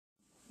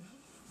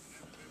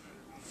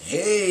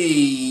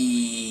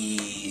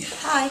Hey!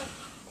 Hi.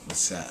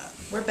 What's up?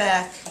 We're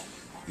back.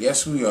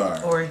 Yes, we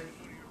are. Or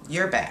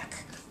you're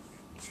back.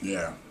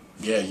 Yeah.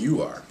 Yeah,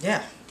 you are.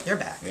 Yeah, you're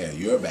back. Yeah,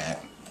 you're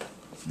back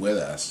with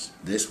us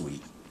this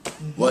week.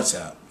 What's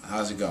up?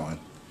 How's it going?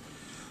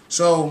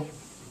 So,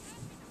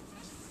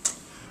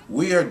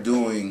 we are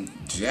doing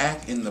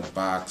Jack in the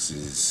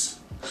Box's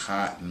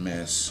Hot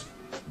Mess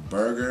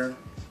Burger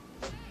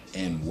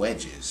and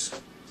Wedges.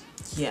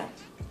 Yeah.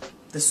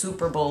 The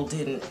Super Bowl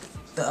didn't,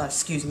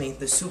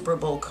 the Super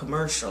Bowl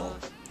commercial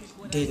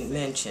didn't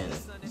mention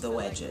the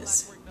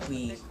wedges.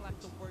 We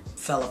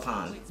fell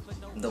upon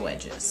the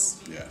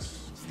wedges.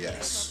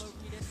 Yes.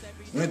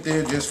 Went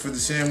there just for the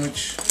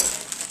sandwich.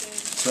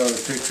 Saw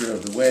the picture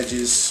of the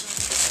wedges.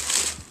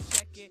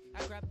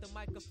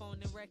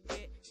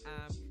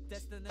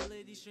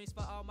 Streams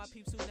for all my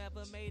peeps who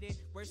never made it.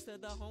 Worst to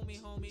the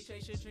homie,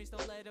 chase your dreams,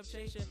 don't let them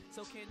chase you.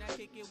 So can I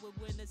kick it with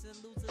winners and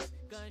losers,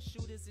 gun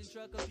shooters and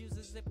drug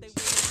abusers if they win?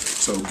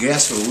 So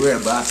guess what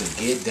we're about to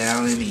get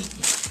down and eat.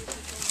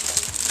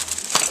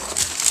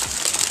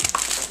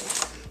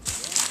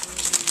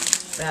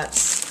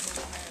 That's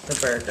the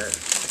burger.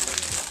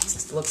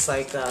 It looks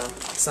like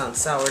it's on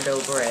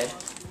sourdough bread.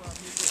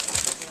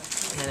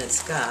 And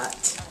it's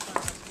got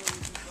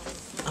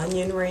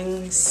onion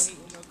rings,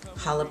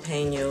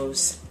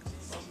 jalapenos,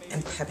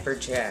 and pepper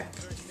jack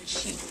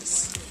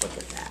cheese. Look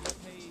at that.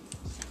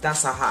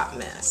 That's a hot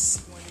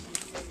mess.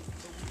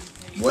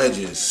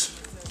 Wedges.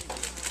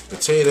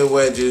 Potato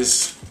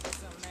wedges,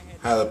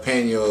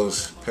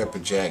 jalapenos, pepper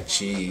jack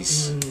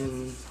cheese.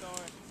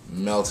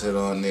 Melted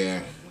on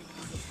there.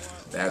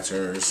 That's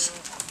hers.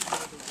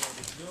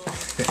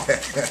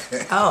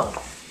 Oh,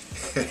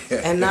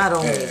 and not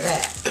only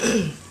that,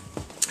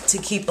 to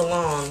keep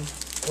along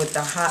with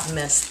the hot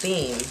mess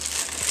theme,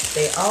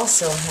 they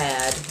also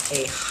had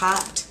a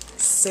hot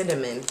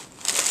cinnamon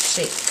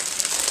shake.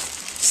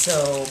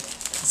 So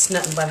it's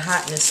nothing but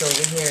hotness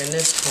over here in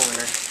this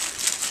corner.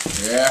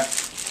 Yeah.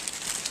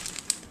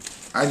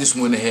 I just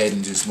went ahead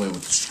and just went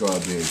with the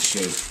strawberry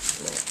shake.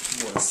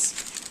 It was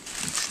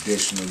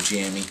Traditional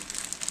jammy.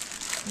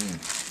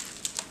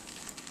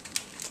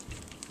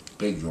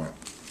 Big joint.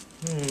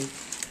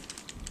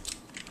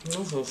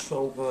 This is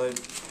so good.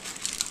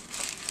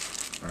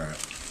 Alright.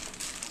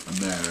 I'm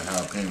mad at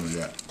jalapeno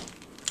yet.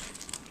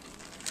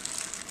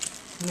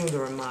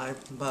 Neither am I,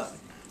 but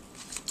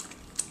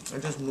I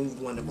just moved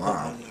one to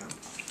Wow.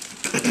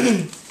 put in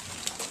there.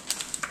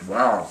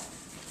 Wow.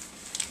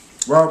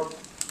 Well,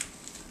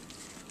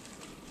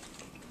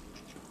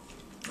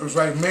 it's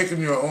like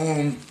making your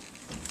own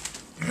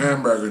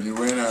hamburger. You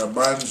ran out of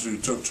buns, so you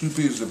took 2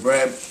 pieces of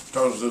bread,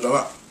 toasted them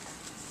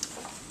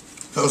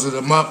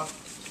up.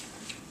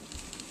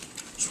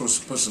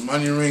 Supposed to put some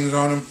onion rings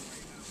on them,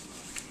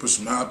 put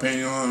some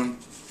jalapeno on them,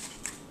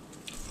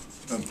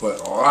 and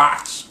put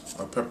lots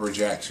of pepper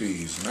jack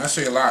cheese. And I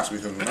say lots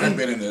because when I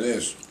bit into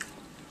this,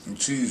 the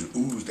cheese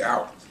oozed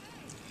out.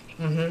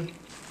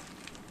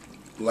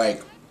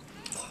 Like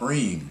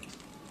cream.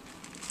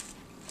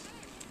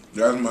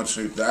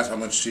 That's how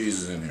much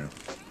cheese is in here.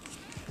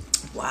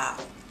 Wow.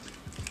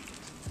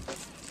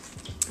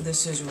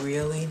 This is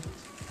really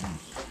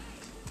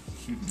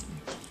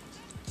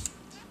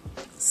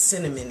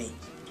cinnamony.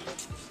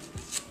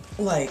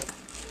 Like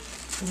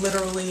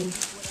literally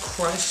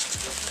crushed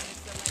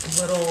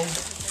little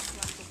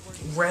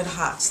red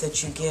hots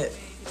that you get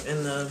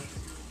in the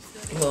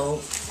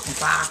little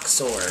box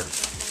or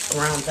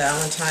around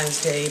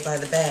Valentine's Day by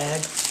the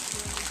bag.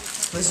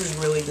 This is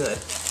really good.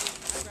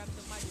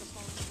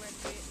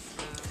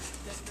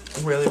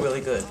 Really, really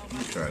good. Let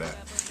me try that.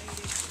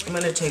 I'm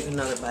going to take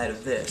another bite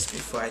of this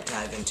before I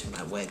dive into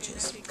my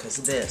wedges, because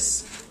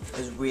this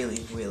is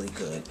really, really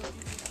good.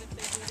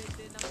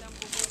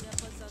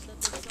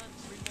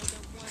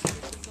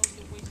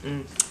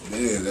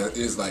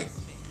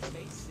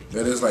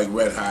 That is like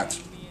red hot,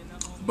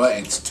 but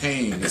it's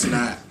tame. It's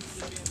not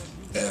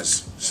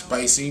as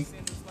spicy.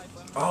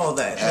 All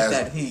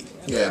that heat.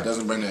 Yeah, it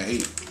doesn't bring that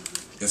heat.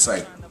 It's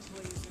like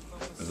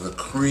the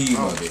cream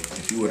of it.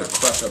 If you were to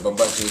crush up a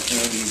bunch of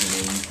candies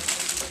and then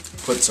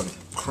put some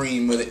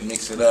cream with it and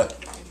mix it up,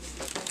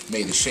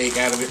 made a shake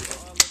out of it,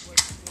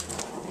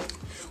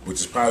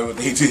 which is probably what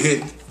they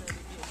did.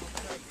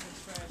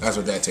 That's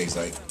what that tastes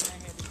like.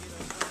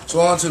 So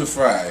on to the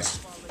fries.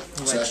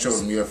 So I showed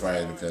them your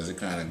fries because it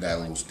kind of got a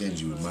little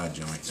stingy with my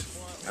joints.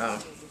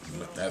 Oh.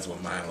 That's what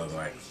mine look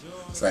like.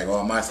 It's like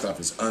all my stuff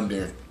is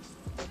under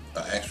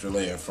an extra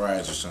layer of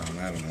fries or something.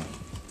 I don't know.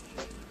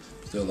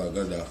 Still look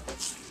good though.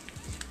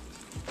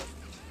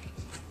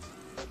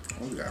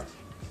 Oh yeah.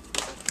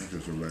 That's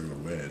just a regular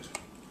wedge.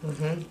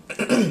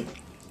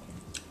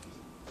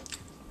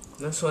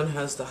 This one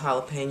has the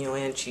jalapeno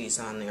and cheese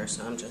on there,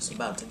 so I'm just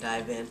about to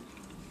dive in.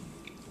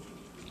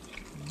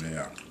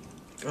 Yeah.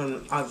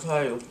 And I'll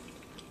tell you,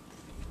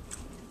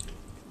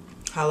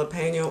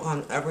 jalapeno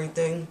on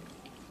everything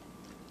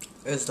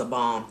is the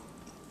bomb.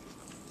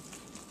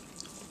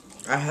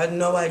 I had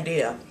no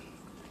idea,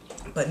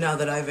 but now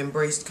that I've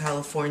embraced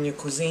California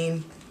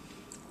cuisine,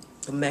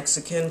 the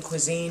Mexican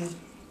cuisine,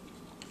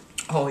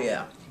 Oh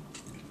yeah.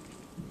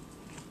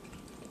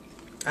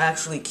 I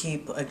actually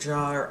keep a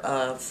jar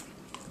of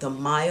the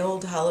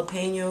mild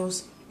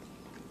jalapenos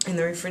in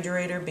the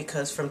refrigerator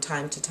because from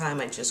time to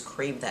time I just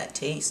crave that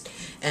taste,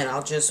 and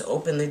I'll just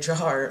open the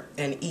jar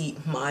and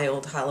eat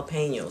mild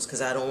jalapenos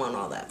because I don't want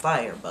all that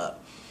fire,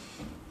 but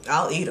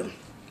I'll eat them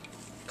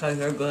because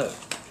they're good.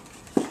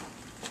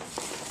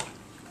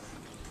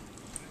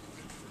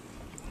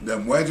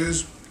 Them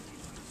wedges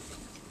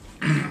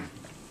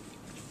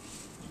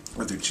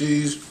with the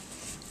cheese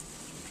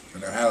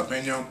and the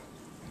jalapeno,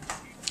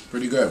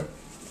 pretty good.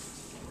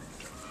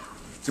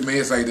 To me,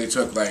 it's like they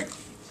took like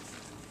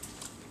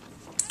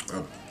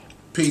a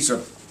piece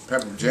of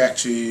pepper jack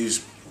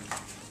cheese,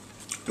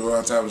 threw it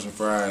on top of some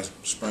fries,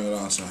 sprinkled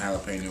on some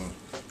jalapeno.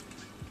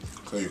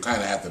 So you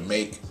kind of have to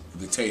make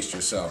the taste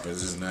yourself.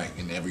 It's just not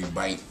in every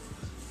bite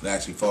it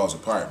actually falls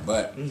apart.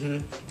 But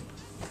you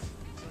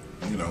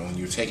know, when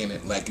you're taking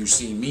it like you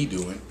see me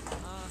doing,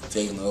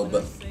 taking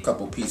a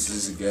couple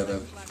pieces together,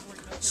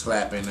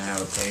 slapping the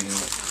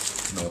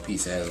jalapeno, you know, a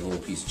piece that has a little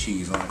piece of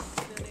cheese on it.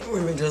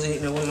 We've been just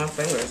eating it with my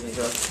fingers and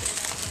just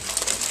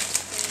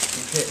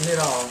hitting it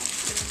all.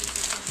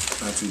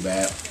 Not too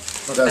bad.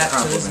 But back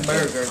to this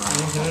burger.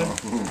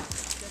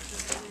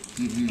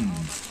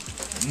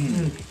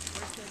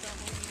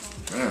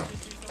 Damn.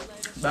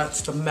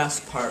 That's the mess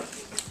part.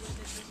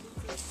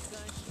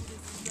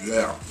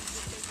 Yeah.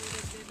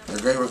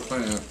 They gave us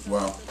plenty of,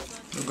 well,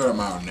 a good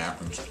amount of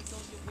napkins.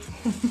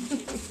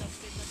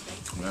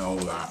 A whole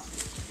lot.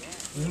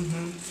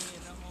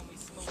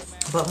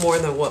 But more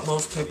than what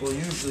most people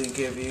usually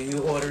give you. You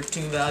order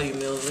 2 value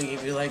meals, they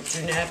give you like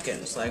 2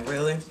 napkins. Like,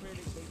 really?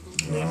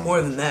 You need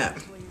more than that.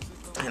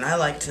 And I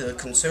like to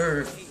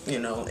conserve, you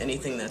know,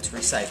 anything that's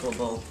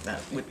recyclable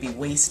that would be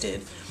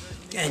wasted.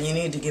 And you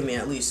need to give me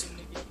at least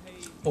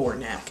 4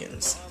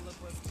 napkins.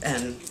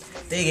 And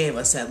they gave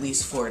us at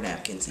least 4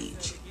 napkins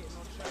each.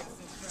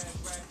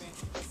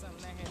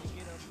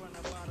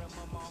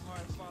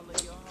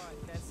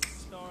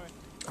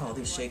 Oh,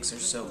 these shakes are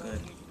so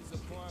good.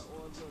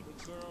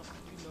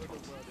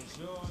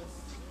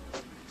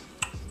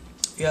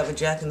 You have a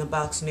Jack in the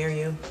Box near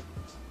you?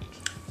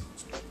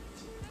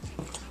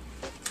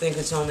 Think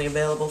it's only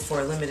available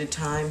for a limited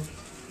time?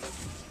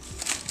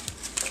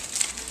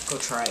 Go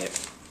try it.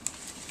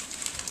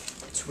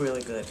 It's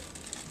really good.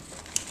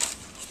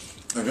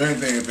 If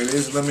anything, if it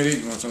is limited,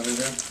 you want something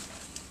there?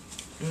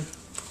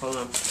 Hold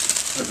on.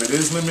 If it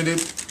is limited,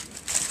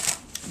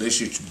 they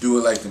should do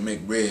it like the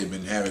McRib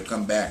and have it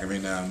come back every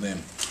now and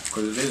then.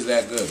 Because it is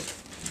that good.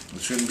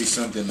 It shouldn't be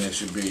something that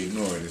should be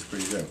ignored. It's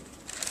pretty good.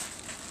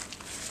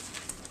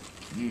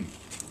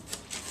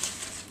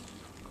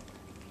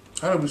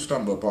 How did we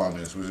stumble upon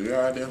this? Was it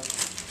your idea?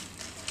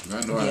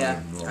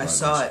 I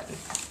saw it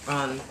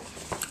on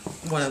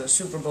one of the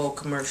Super Bowl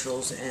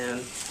commercials and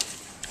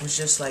it was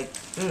just like,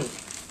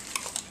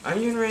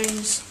 onion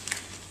rings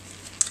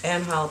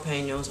and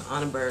jalapenos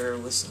on a burger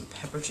with some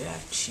pepper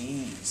jack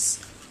cheese.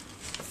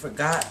 I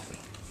forgot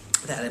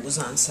that it was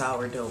on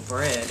sourdough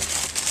bread,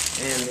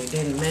 and they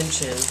didn't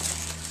mention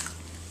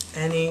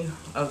any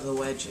of the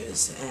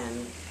wedges,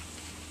 and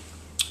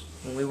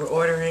when we were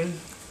ordering,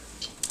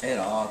 it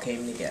all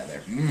came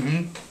together.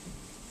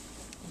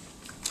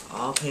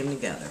 All came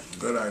together.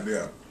 Good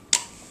idea.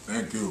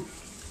 Thank you.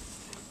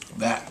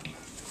 That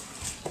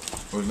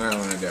was not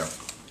an idea.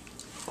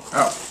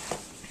 Oh.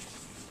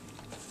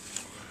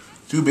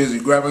 Too busy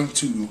grabbing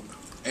to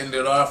end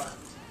it off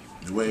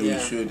the way we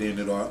should end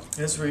it off.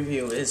 This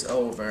review is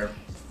over.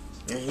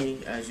 And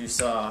he, as you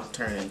saw,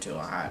 turned into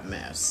a hot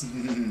mess.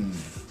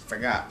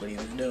 Forgot what he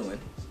was doing.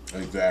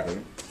 Exactly.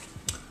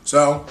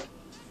 So,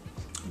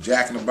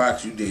 Jack in the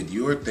Box, you did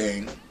your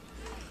thing.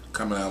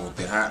 Coming out with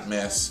the hot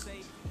mess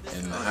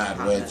and the hot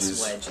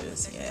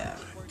wedges. Yeah.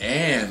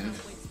 And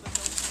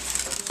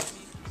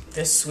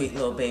this sweet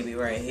little baby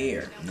right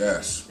here.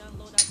 yes.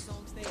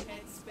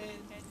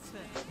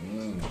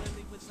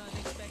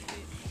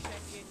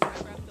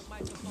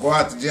 Go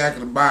out to Jack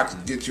in the Box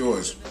and get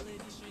yours.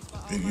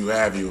 If you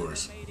have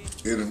yours.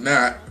 If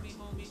not,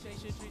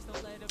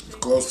 it's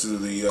close to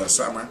the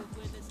summer.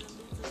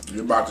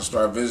 You're about to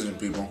start visiting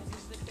people.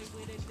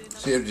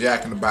 See if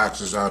Jack in the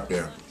Box is out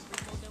there.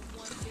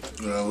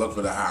 You know, look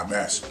for the hot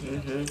mess.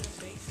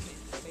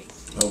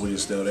 Hopefully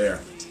it's still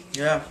there.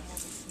 Yeah.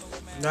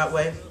 That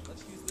way,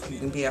 you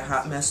can be a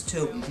hot mess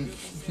too.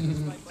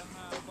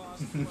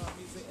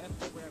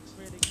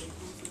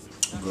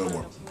 Good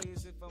one.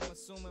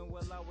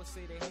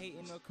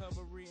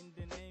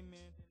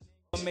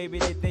 Maybe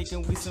they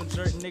thinking we some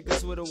jerk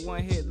niggas with a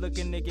one hit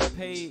looking to get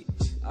paid.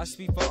 I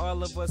speak for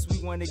all of us, we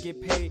wanna get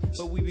paid,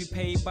 but we be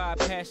paid by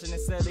passion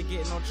instead of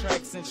getting on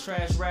tracks and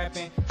trash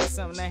rapping. It's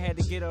something I had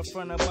to get up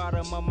from the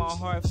bottom of my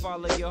heart.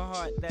 Follow your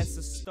heart, that's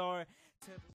a start.